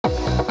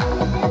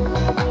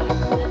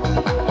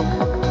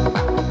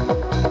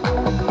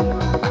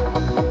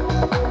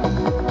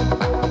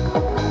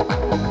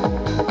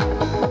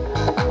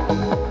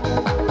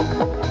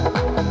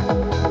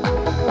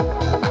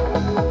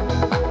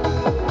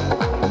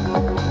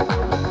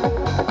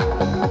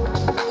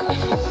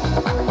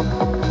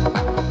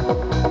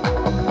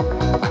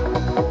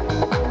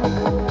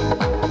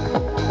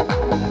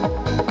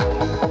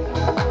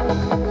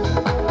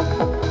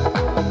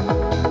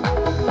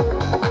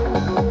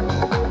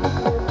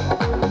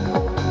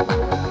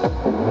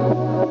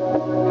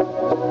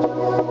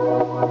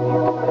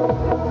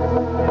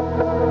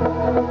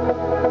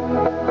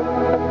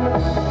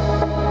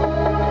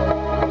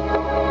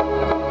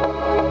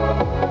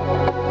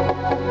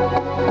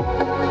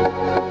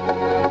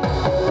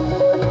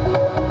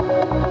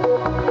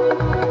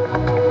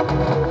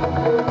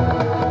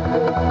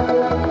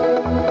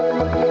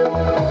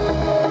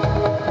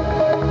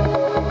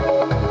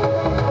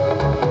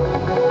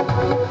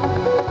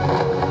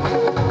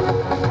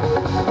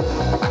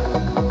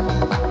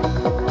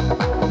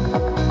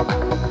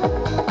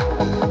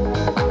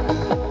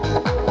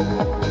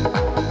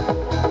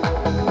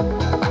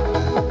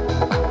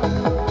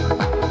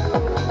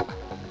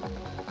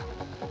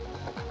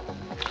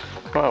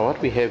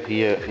what we have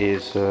here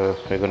is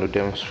we're going to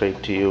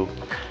demonstrate to you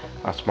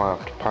a smart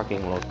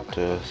parking lot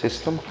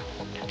system.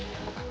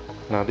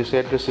 Now this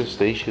addresses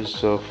the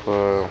issues of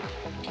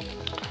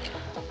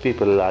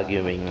people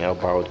arguing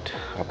about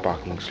a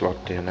parking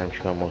slot, and I'm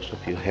sure most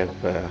of you have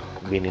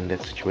been in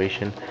that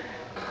situation.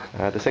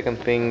 The second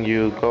thing,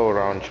 you go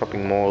around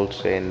shopping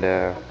malls and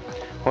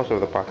most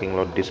of the parking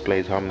lot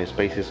displays how many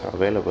spaces are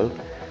available,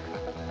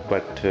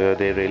 but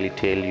they really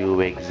tell you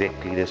where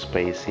exactly the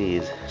space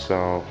is.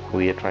 So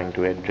we are trying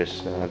to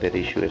address that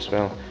issue as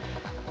well.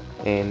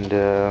 And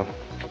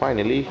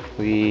finally,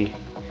 we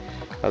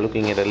are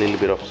looking at a little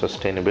bit of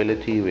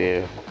sustainability,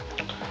 where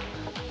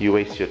you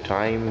waste your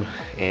time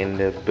and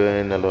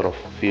burn a lot of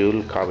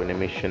fuel, carbon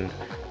emission,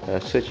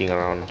 searching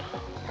around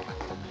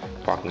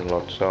parking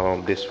lots.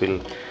 So this will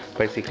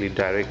basically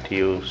direct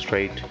you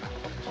straight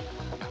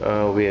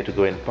where to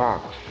go and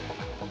park.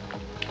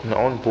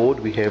 Now on board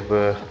we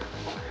have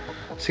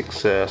 6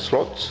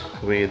 slots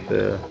with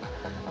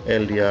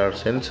LDR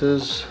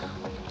sensors,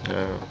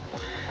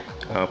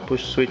 a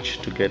push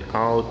switch to get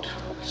out,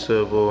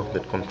 servo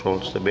that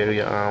controls the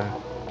barrier arm,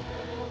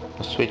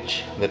 a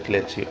switch that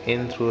lets you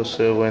in through a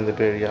servo and the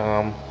barrier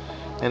arm,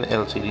 and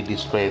LCD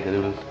display that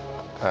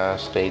will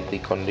state the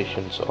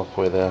conditions of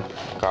whether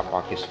car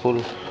park is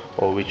full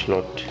or which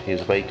lot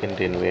is vacant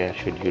and where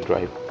should you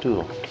drive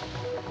to.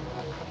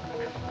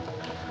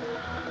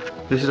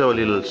 This is our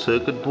little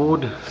circuit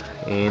board,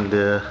 and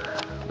the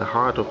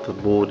heart of the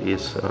board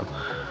is a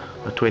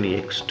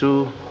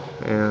 20x2.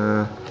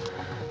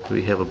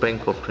 We have a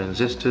bank of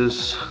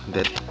transistors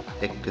that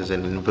act as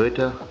an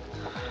inverter,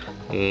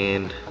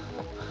 and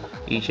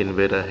each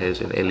inverter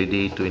has an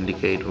LED to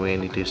indicate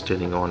when it is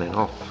turning on and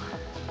off,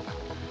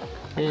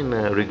 and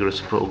a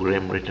rigorous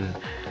program written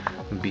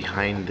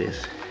behind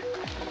this.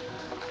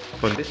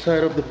 On this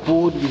side of the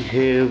board we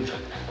have,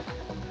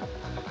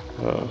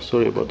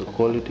 sorry about the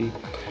quality,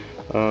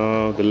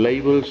 the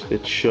labels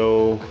that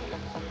show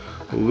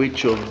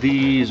which of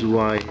these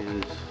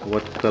wires,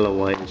 what color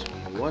wires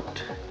mean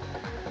what,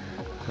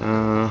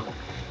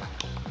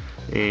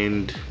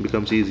 and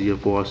becomes easier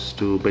for us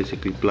to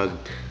basically plug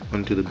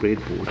onto the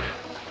breadboard.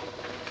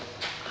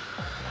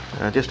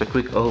 Just a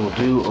quick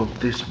overview of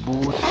this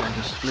board. I'll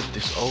just flip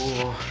this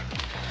over.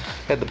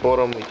 At the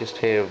bottom we just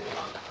have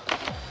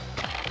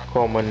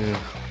common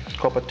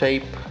copper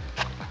tape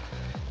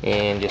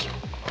and just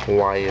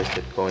wires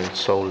that go and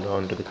solder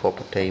onto the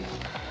copper tape,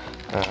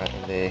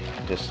 and they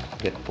just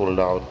get pulled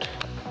out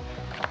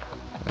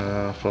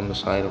from the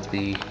side of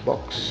the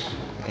box.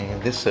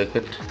 And this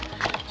circuit,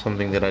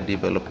 something that I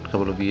developed a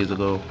couple of years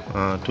ago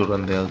to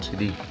run the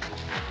LCD.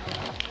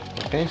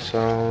 Okay,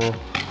 so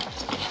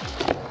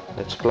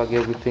let's plug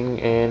everything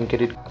and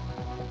get it.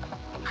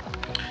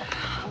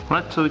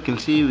 Right, so we can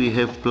see we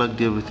have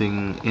plugged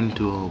everything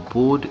into our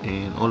board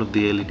and all of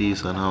the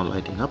LEDs are now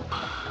lighting up.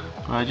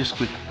 I just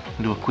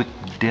do a quick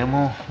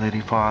demo that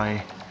if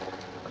I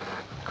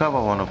cover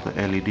one of the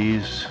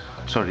LEDs,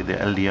 sorry, the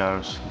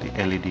LDRs, the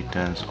LED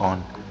turns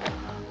on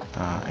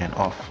and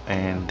off,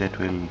 and that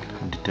will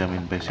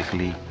determine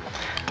basically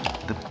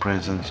the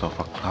presence of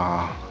a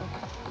car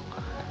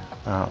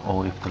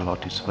or if the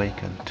lot is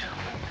vacant.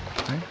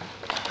 Okay.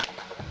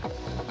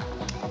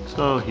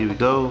 So here we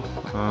go,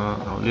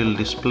 our little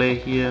display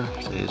here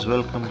says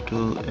welcome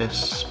to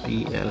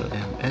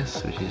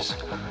SPLMS, which is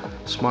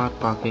Smart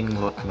Parking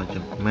Lot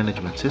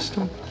Management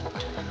System.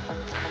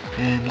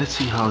 And let's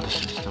see how the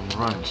system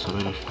runs. So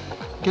we'll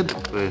get the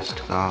first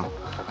car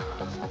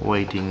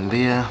waiting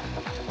there,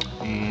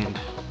 and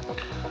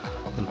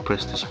we'll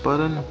press this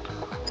button.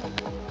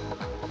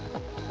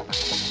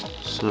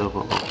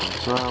 Servo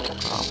opens up,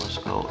 car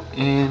must go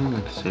in,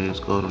 it says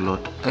go to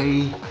lot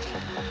A,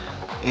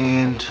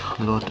 and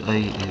lot A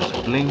is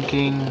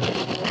blinking,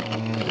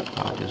 and the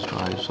car just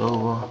drives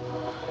over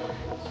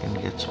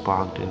and gets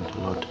parked into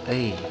lot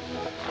A.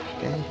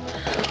 Okay.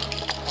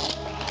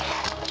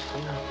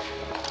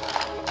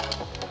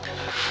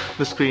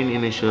 The screen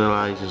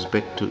initializes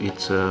back to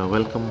its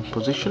welcome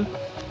position,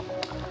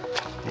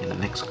 and the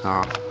next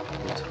car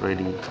is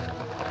ready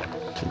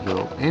to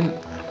go in.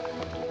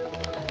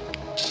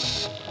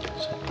 So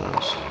it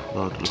goes,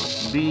 go to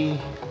lot B,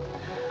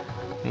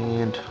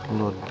 and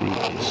lot B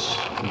is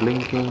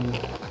blinking,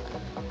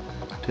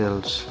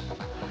 tells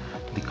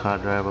the car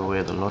driver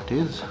where the lot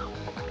is.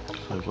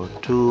 So I've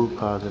got 2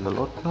 cars in the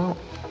lot now.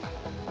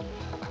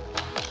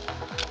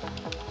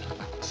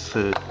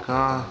 Third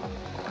car,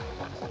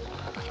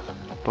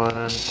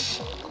 button,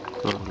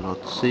 go to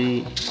lot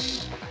C,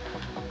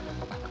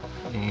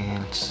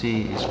 and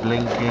C is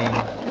blinking,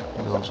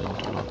 goes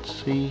into lot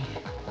C,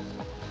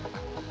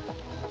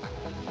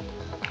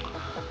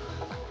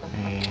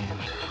 and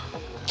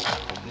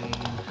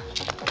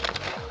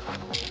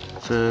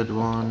third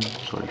one,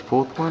 sorry,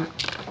 fourth one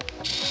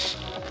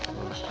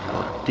goes to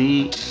lot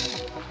D,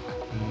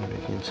 and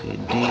we can see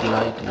D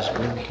light is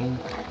blinking,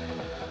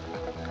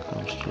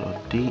 comes to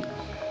lot D.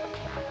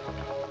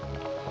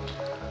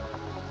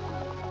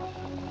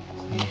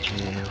 We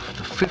have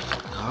the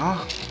fifth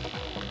car,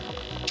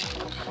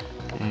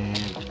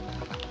 and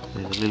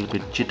there's a little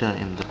bit jitter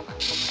in the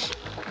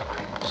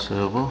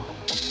servo.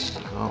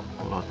 So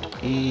lot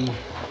E,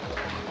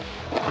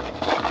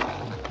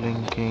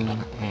 blinking,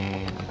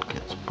 and it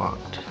gets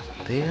parked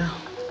there.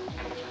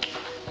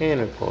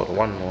 And we've got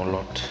one more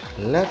lot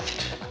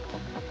left,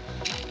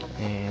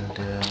 and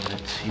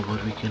let's see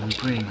what we can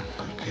bring.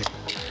 Okay,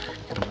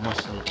 get a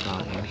muscle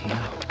car in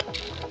here.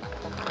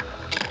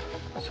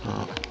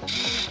 So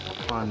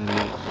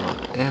finally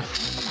lot F,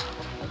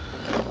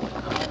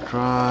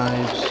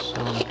 drives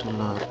onto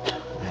lot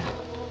F.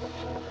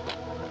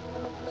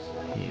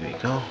 Here we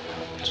go.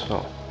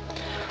 So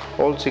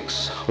all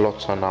 6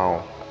 lots are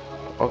now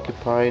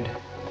occupied,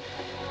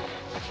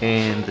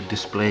 and the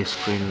display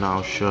screen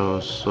now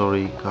shows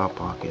sorry, car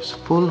park is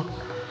full.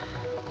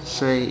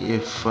 Say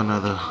if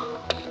another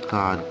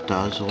car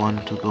does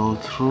want to go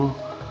through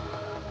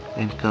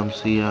and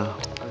comes here,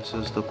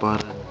 presses the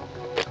button,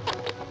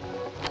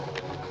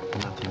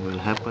 nothing will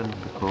happen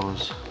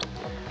because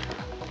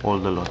all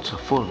the lots are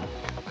full.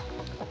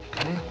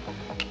 Okay,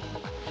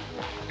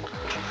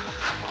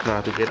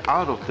 now to get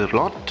out of the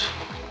lot,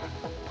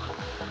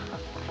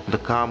 the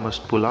car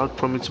must pull out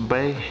from its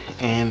bay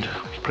and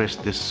press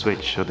this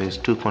switch. So there's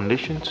 2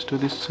 conditions to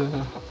this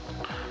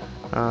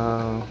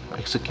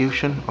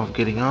execution of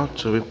getting out.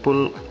 So we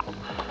pull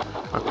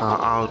a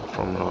car out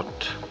from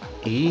lot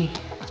E,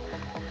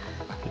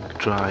 it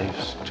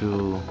drives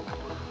to,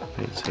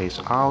 it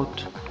says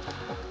out,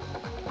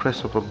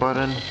 press of a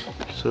button,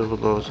 servo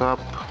goes up,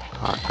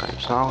 car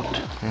drives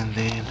out, and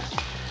then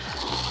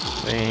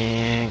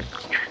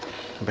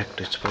back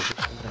to its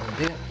position down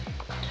there.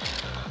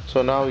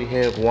 So now we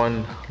have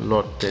one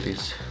lot that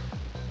is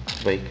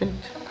vacant,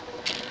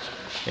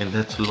 and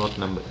that's lot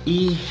number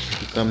E.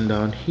 If you come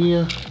down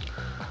here,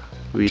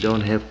 we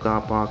don't have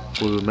car park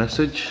full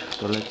message,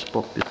 so let's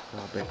pop this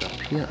car back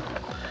up here,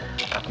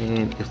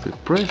 and if we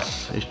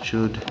press, it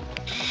should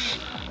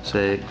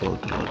say go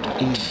to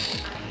lot E,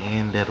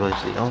 and that was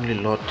the only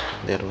lot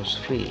that was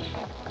free.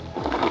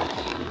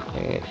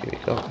 And here we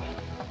go.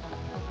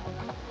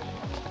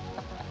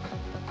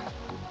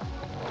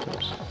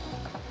 Oops.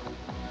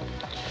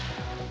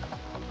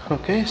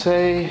 Okay,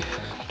 say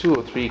 2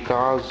 or 3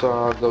 cars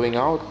are going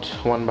out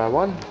one by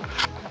one,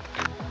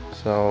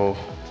 so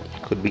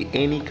it could be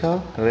any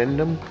car,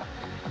 random.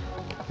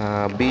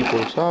 B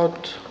pulls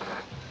out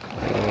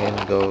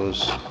and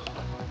is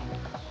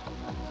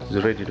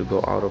ready to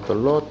go out of the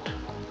lot,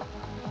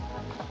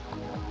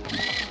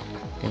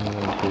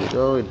 and here we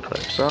go, it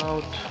drives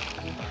out.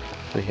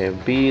 We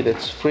have B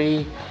that's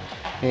free,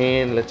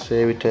 and let's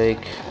say we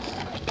take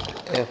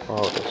F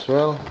out as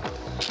well,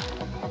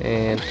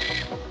 and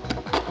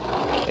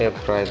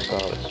F drives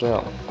out as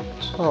well.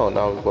 So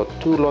now we've got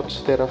 2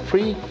 lots that are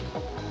free.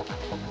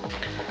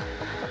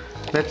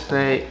 Let's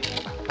say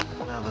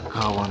another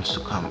car wants to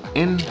come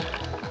in,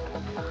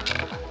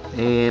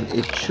 and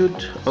it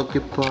should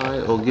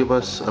occupy or give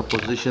us a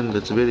position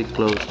that's very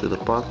close to the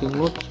parking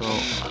lot. So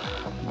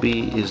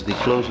B is the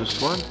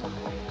closest one,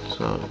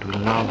 so it will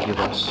now give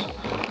us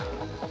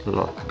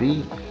lot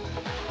B,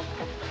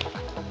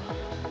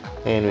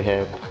 and we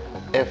have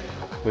F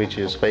which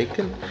is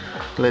vacant.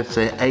 Let's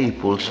say A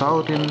pulls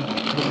out in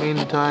the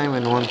meantime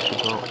and wants to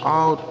go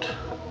out,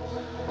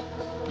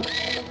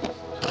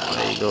 so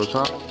A goes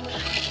out.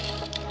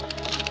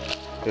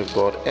 We've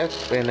got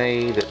F and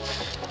A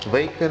that's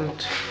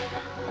vacant.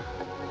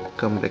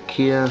 Come back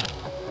here,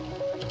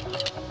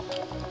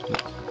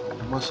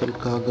 muscle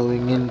car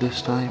going in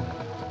this time.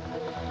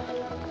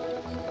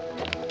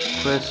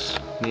 Press,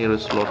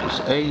 nearest lot is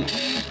A,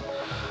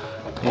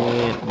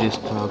 and this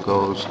car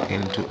goes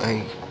into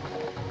A.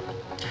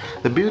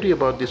 The beauty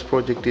about this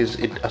project is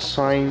it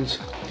assigns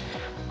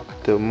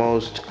the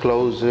most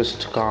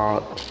closest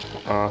car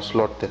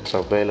slot that's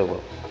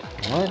available.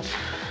 Alright,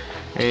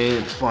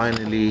 and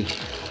finally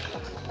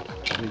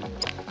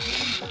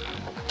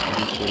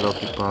this will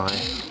occupy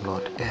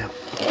lot F.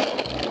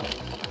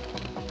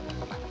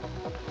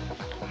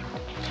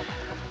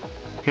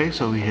 Okay,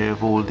 so we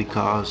have all the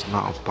cars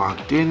now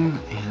parked in,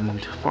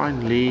 and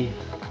finally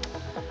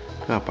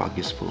car park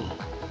is full.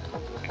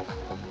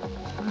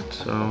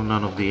 So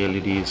none of the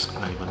LEDs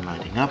are even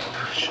lighting up,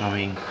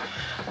 showing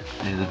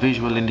as a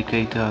visual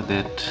indicator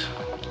that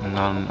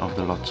none of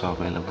the lots are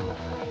available.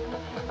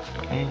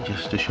 Okay,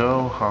 just to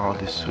show how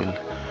this will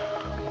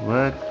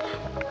work,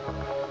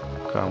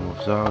 car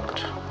moves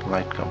out,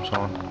 light comes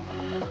on,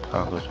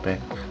 car goes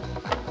back,